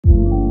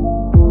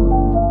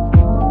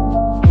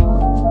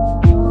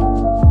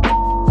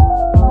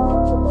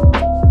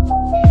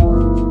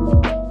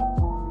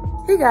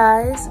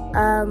guys,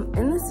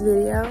 in this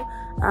video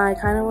I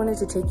kind of wanted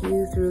to take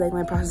you through like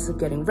my process of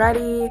getting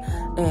ready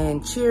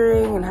and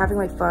cheering and having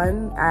like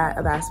fun at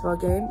a basketball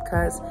game,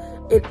 because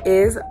it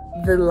is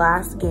the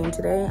last game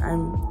today.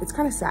 It's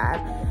kind of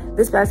sad.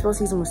 This basketball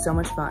season was so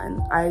much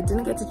fun. I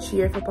didn't get to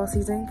cheer football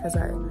season because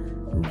I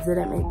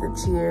didn't make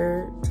the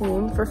cheer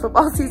team for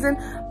football season,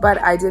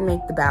 but I did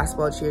make the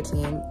basketball cheer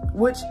team,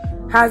 which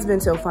has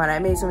been so fun. I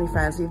made so many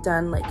friends. We've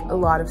done like a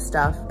lot of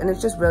stuff and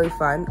it's just really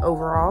fun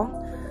overall.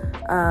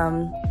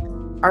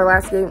 Our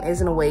last game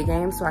is an away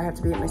game, so I have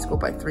to be at my school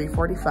by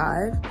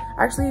 3:45.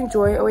 I actually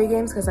enjoy away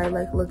games because I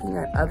like looking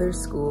at other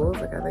schools.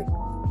 Like I like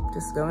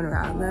just going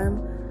around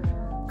them.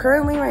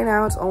 Currently right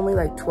now it's only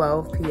like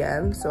 12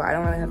 p.m. so I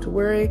don't really have to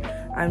worry.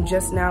 I'm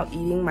just now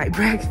eating my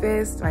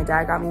breakfast. My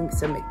dad got me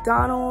some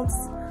McDonald's.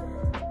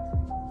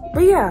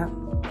 But yeah,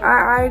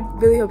 I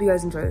really hope you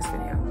guys enjoy this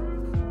video.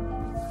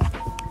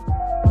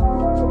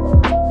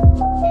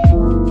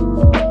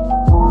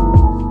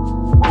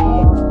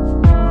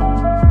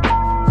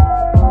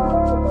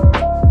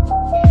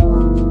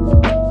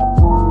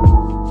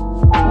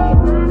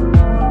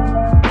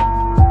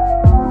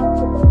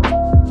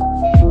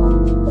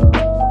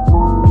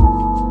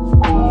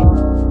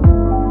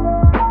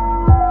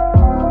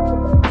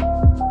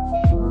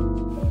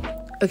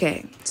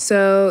 Okay,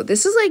 so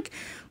this is like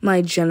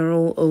my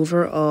general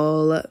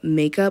overall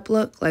makeup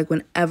look. Like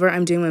whenever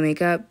I'm doing my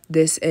makeup,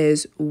 this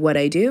is what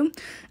I do.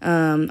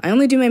 I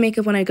only do my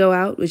makeup when I go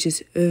out, which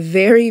is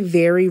very,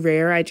 very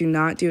rare. I do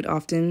not do it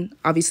often,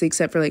 obviously,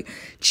 except for like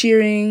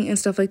cheering and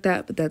stuff like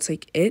that, but that's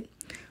like it.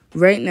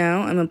 Right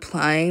now, I'm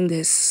applying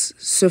this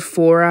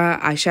Sephora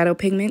eyeshadow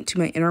pigment to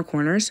my inner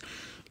corners.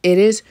 It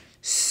is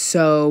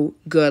so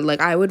good. Like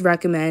I would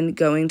recommend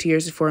going to your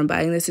Sephora and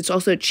buying this. It's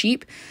also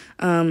cheap.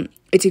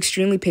 It's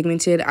extremely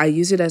pigmented. I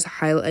use it as a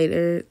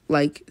highlighter,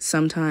 like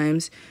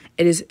sometimes.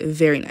 It is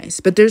very nice,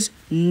 but there's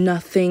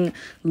nothing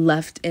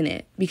left in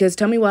it, because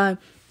tell me why.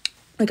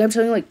 Like I'm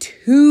telling you, like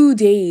 2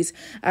 days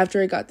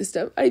after I got this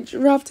stuff, I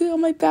dropped it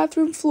on my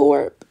bathroom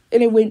floor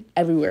and it went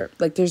everywhere.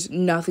 Like there's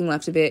nothing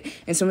left of it,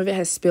 and some of it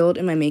has spilled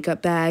in my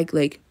makeup bag.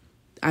 Like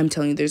I'm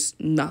telling you, there's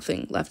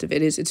nothing left of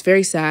it. It's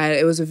very sad.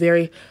 It was a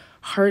very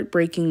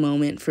heartbreaking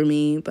moment for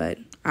me, but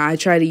I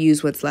try to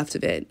use what's left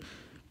of it.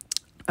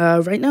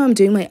 Right now I'm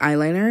doing my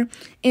eyeliner,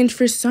 and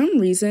for some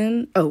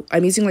reason,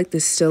 I'm using like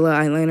this Stila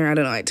eyeliner. I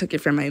don't know, I took it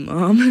from my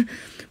mom.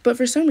 But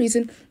for some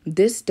reason,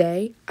 this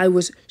day, I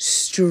was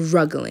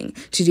struggling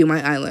to do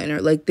my eyeliner.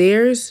 Like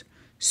there's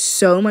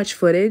so much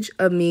footage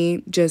of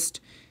me just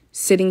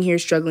sitting here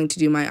struggling to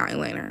do my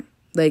eyeliner.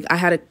 Like I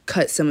had to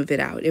cut some of it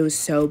out. It was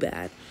so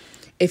bad.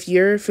 If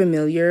you're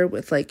familiar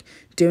with like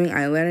doing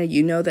eyeliner,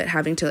 you know that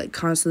having to like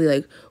constantly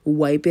like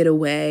wipe it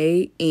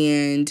away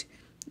and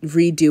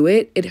redo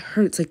it, it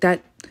hurts. Like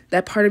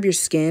that part of your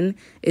skin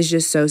is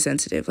just so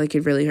sensitive. Like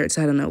it really hurts.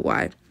 I don't know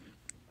why.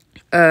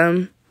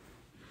 But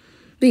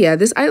yeah,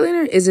 this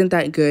eyeliner isn't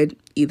that good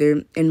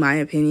either, in my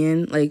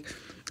opinion. Like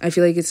I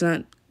feel like it's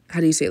not, how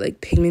do you say it, like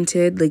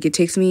pigmented. Like it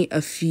takes me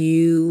a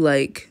few,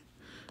 like,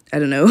 I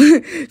don't know,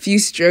 few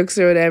strokes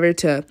or whatever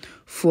to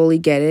fully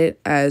get it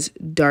as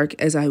dark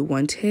as I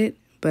want it.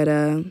 But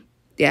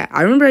yeah,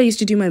 I remember I used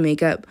to do my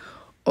makeup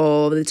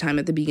all the time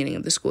at the beginning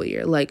of the school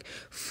year, like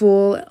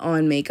full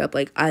on makeup,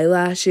 like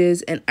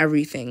eyelashes and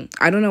everything.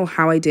 I don't know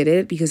how I did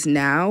it, because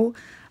now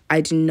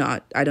I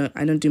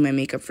don't do my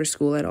makeup for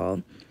school at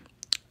all.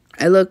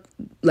 I look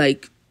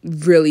like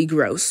really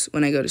gross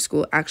when I go to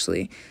school,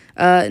 actually.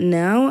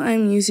 Now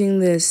I'm using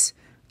this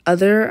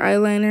other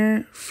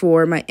eyeliner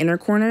for my inner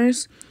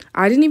corners.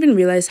 I didn't even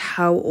realize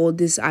how old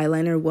this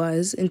eyeliner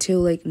was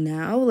until like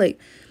now. Like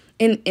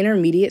in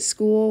intermediate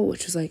school,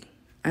 which was like,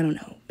 I don't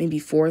know, maybe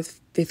 4th,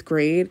 5th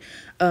grade,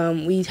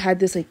 we had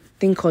this like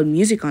thing called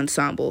music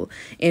ensemble,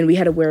 and we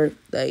had to wear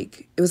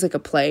like, it was like a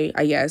play,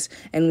 I guess,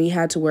 and we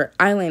had to wear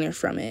eyeliner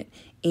from it.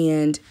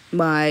 And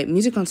my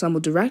music ensemble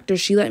director,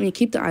 she let me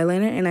keep the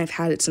eyeliner, and I've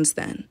had it since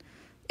then.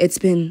 It's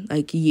been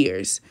like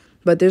years,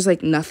 but there's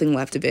like nothing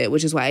left of it,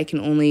 which is why I can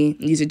only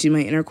use it to do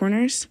my inner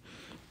corners.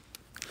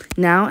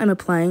 Now I'm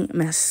applying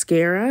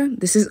mascara.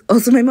 This is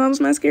also my mom's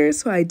mascara,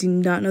 so I do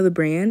not know the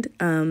brand.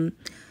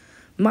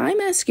 My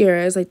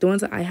mascaras, like the ones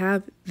that I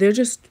have, they're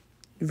just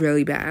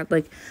really bad.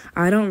 Like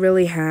I don't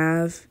really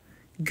have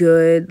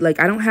good, like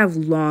I don't have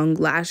long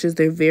lashes.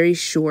 They're very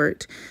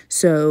short.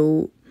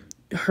 So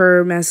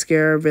her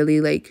mascara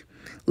really like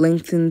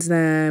lengthens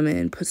them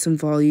and puts some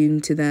volume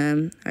to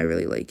them. I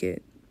really like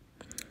it.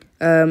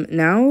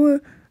 Now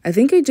I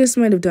think I just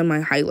might have done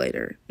my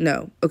highlighter.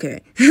 No,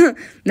 okay.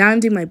 Now I'm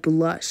doing my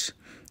blush.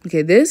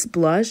 Okay, this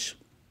blush,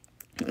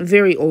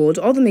 very old.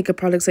 All the makeup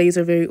products I use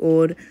are very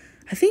old.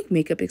 I think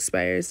makeup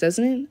expires,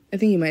 doesn't it? I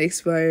think it might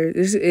expire.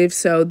 If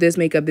so, this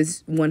makeup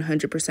is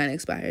 100%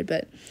 expired,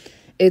 but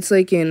it's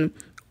like an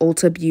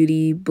Ulta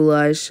Beauty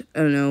blush. I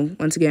don't know.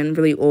 Once again,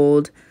 really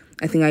old.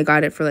 I think I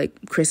got it for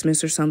like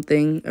Christmas or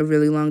something a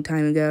really long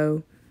time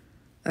ago.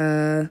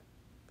 Now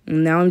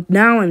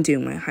I'm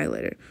doing my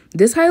highlighter.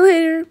 This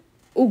highlighter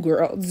Oh,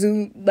 girl,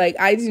 like,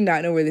 I do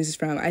not know where this is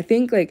from. I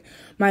think, like,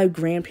 my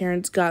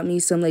grandparents got me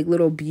some, like,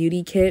 little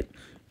beauty kit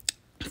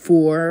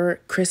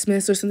for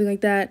Christmas or something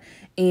like that.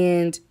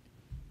 And,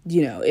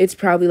 you know, it's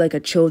probably, like, a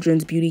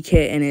children's beauty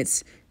kit, and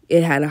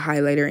it had a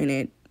highlighter in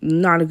it.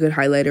 Not a good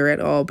highlighter at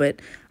all, but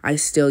I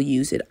still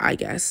use it, I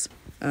guess.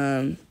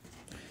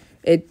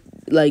 It's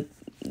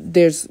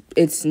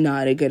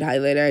not a good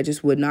highlighter. I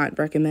just would not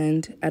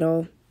recommend at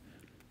all.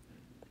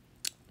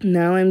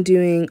 Now I'm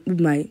doing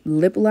my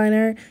lip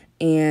liner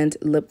and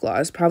lip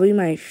gloss. Probably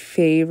my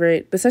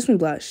favorite, besides my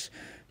blush,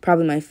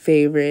 probably my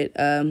favorite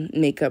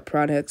makeup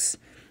products.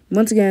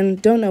 Once again,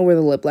 don't know where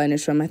the lip liner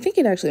is from. I think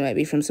it actually might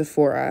be from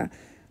Sephora.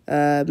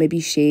 Maybe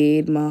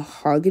shade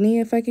Mahogany,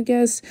 if I could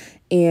guess.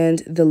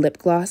 And the lip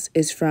gloss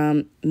is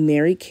from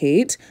Mary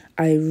Kate.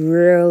 I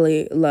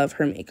really love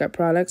her makeup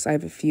products. I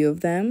have a few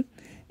of them.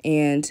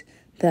 And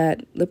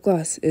that lip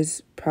gloss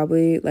is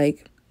probably,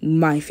 like,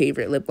 my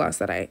favorite lip gloss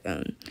that I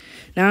own.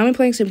 Now I'm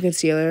applying some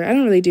concealer. I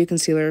don't really do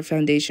concealer or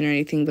foundation or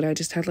anything, but I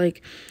just had,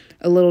 like,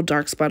 a little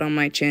dark spot on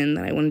my chin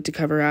that I wanted to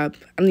cover up.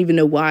 I don't even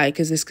know why,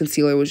 because this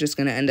concealer was just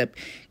going to end up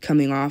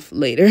coming off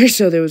later,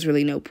 so there was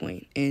really no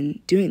point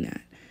in doing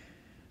that.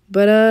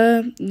 But,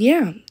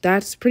 yeah,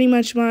 that's pretty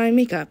much my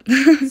makeup.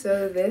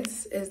 So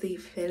this is the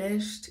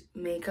finished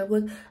makeup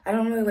look. I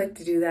don't really like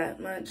to do that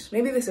much.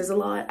 Maybe this is a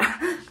lot.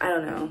 I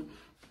don't know.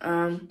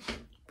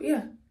 But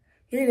yeah,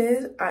 here it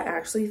is. I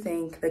actually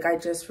think, like, I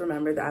just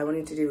remembered that I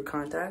wanted to do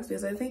contacts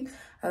because I think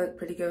I look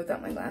pretty good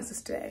without my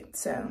glasses today.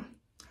 So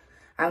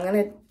I'm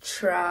going to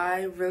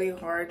try really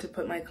hard to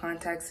put my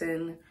contacts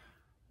in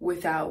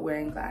without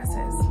wearing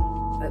glasses.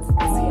 Let's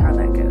see how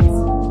that goes.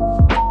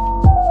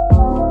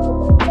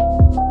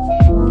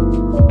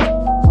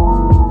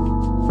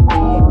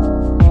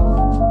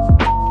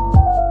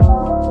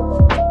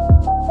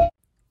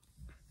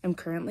 I'm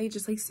currently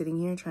just, like, sitting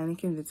here trying to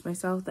convince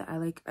myself that I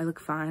look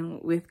fine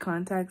with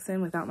contacts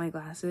in without my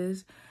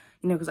glasses,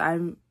 you know, because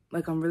I'm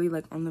really,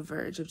 like, on the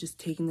verge of just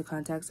taking the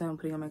contacts out and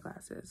putting on my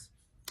glasses.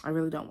 I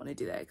really don't want to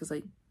do that because,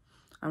 like,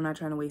 I'm not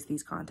trying to waste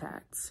these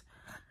contacts.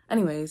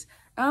 Anyways,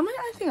 I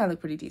think I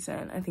look pretty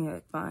decent. I think I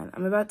look fine.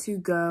 I'm about to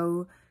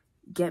go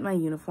get my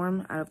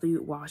uniform out of the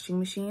washing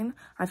machine.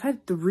 I've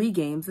had 3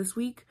 games this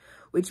week,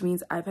 which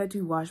means I've had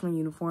to wash my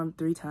uniform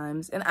 3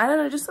 times. And I don't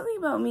know, just something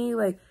about me,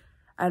 like,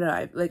 I don't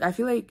know, I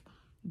feel like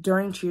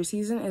during cheer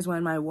season is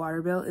when my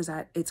water bill is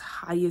at its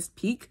highest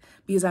peak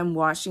because I'm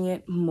washing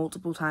it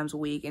multiple times a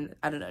week, and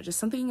I don't know, just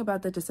something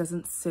about that just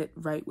doesn't sit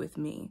right with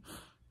me.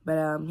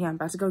 But yeah, I'm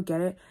about to go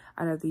get it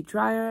out of the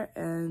dryer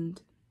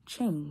and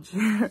change.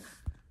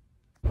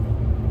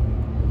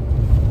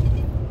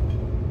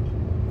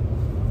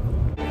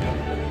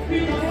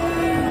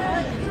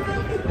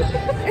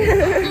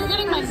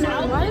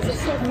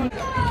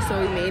 So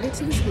we made it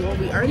to the school.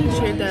 We already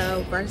cheered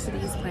though. Varsity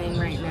is playing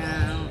right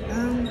now.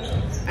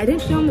 I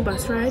didn't film the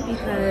bus ride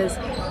because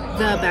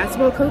the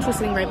basketball coach was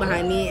sitting right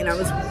behind me and I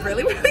was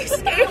really, really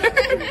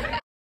scared.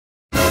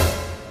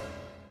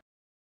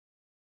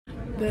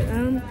 But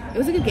it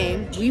was a good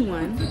game. We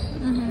won.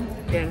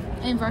 Yeah.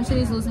 And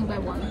varsity is losing by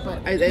 1,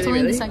 but it's only really?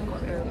 in the second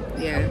quarter.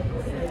 Yeah.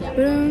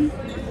 But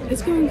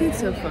it's going good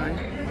so far.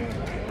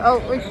 Oh,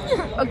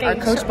 okay. Our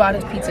coach bought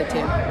us pizza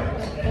too.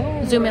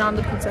 Zoom in on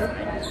the pizza.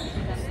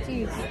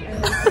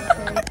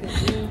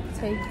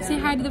 Say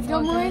hi to the vlog.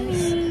 Good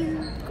morning.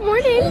 Good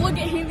morning. Oh, look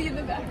at Haley in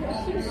the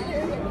background.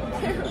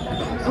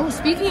 Oh,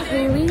 speaking of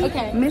Haley,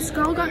 okay. Miss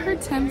Girl got her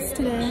temps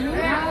today.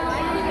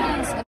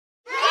 Yes.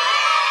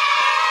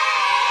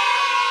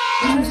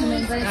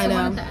 I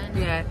know.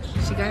 Yeah,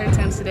 she got her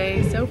temps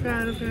today. So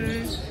proud of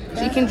her.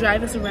 She can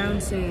drive us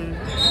around soon.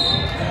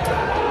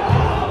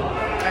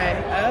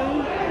 Alright,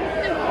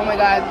 oh my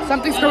god,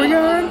 something's going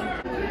on.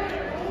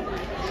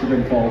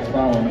 Tripping falls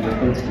foul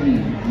number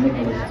 13,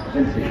 Nicholas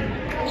Vinci.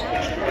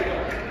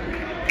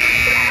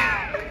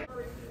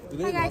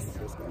 Hi guys.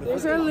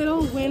 There's our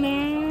little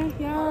winner.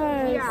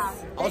 Yes. Yeah.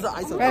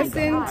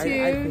 Preston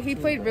too. He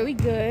played really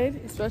good,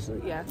 especially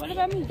What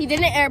about me? He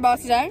didn't airball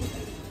today.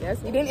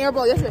 Yes, he didn't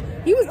airball yesterday.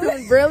 He was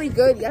doing really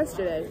good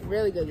yesterday.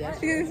 Really good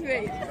yesterday. Look at his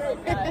face.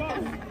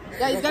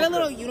 Yeah, he's got a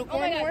little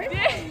unicorn horn.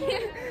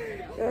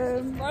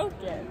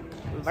 Broken.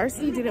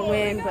 Varsity didn't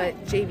win, but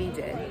JV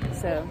did.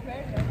 So,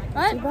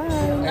 What?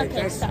 bye.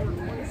 Okay, stop.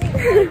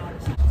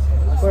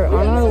 We're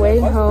on our way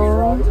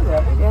home.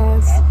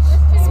 Yes,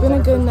 it's been a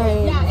good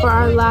night for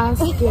our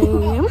last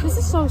game. This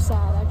is so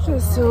sad, actually.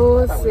 It's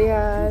so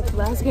sad.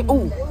 Last game.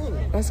 Oh,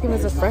 last game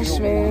as a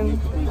freshman.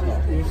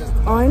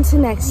 On to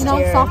next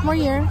year. Sophomore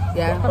year.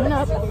 Yeah. Coming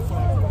up.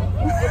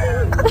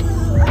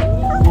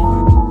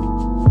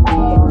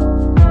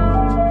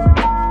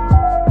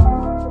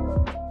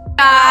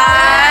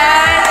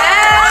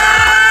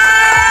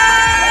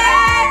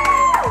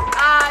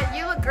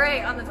 You look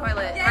great on the toilet,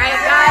 right,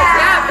 guys?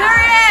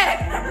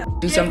 Yeah, period.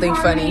 Do something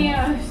funny.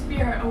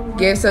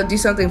 Yeah, so do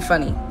something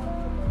funny.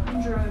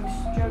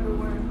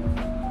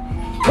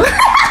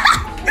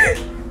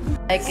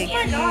 Like a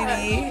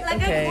cutie.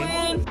 Okay.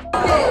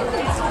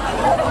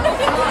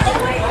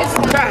 It's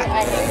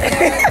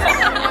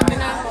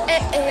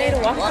a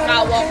Walk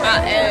out.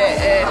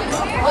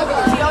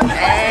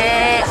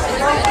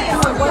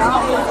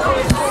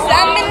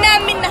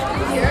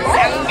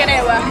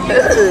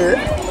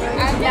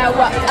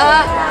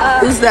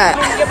 Who's that?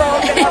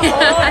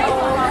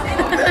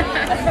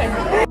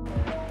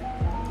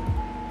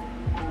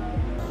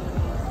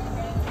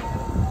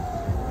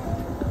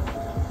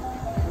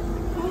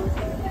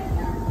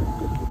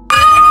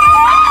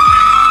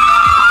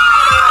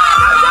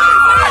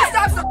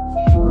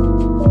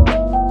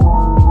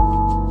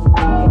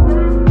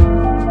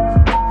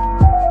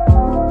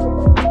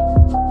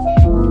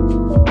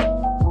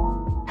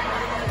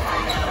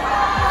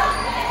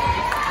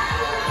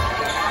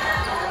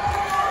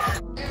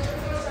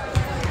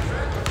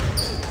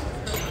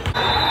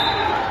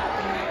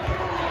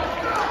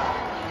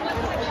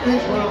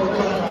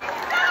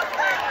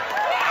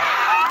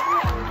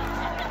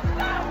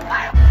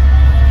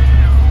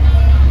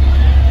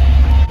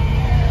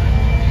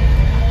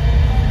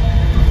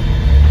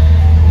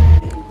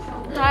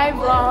 Hi,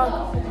 vlog.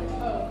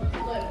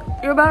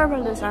 You're better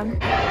for this time.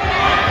 Come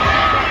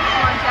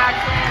on,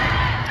 Jackson.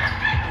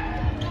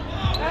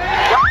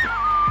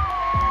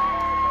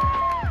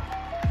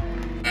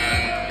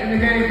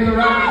 Indicating to the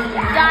right.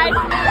 Guys.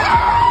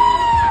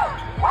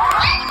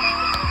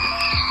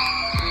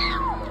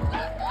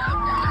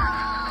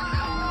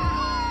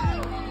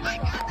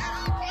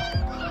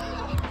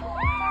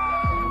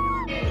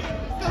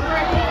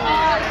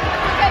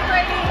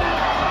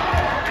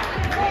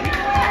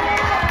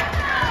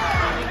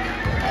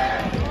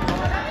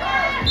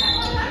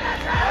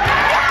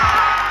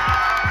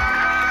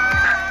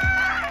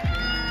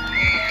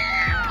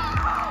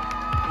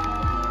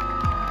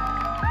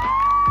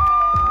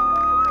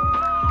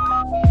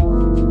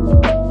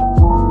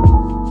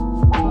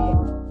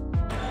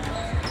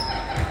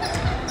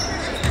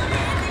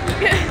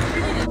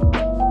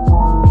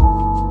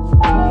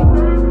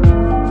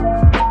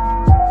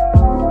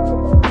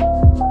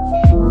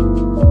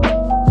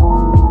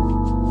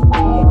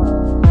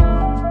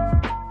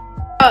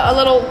 A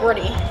little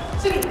gritty. I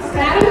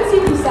haven't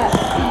seen you set.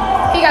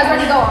 Hey guys,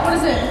 ready to go? What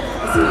is it?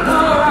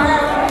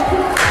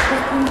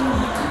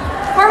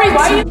 Harvey,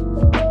 why are you?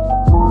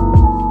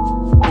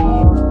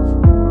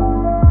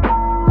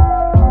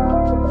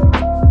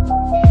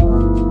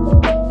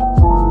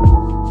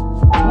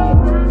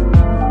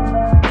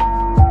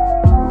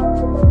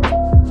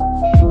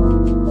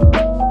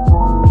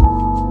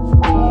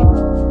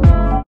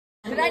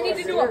 Did I need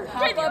to do a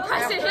pop-up?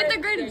 Hit the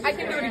gritty. I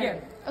can do it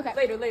again. Okay.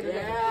 Later.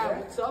 Yeah,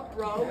 what's up,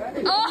 bro?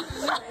 Oh.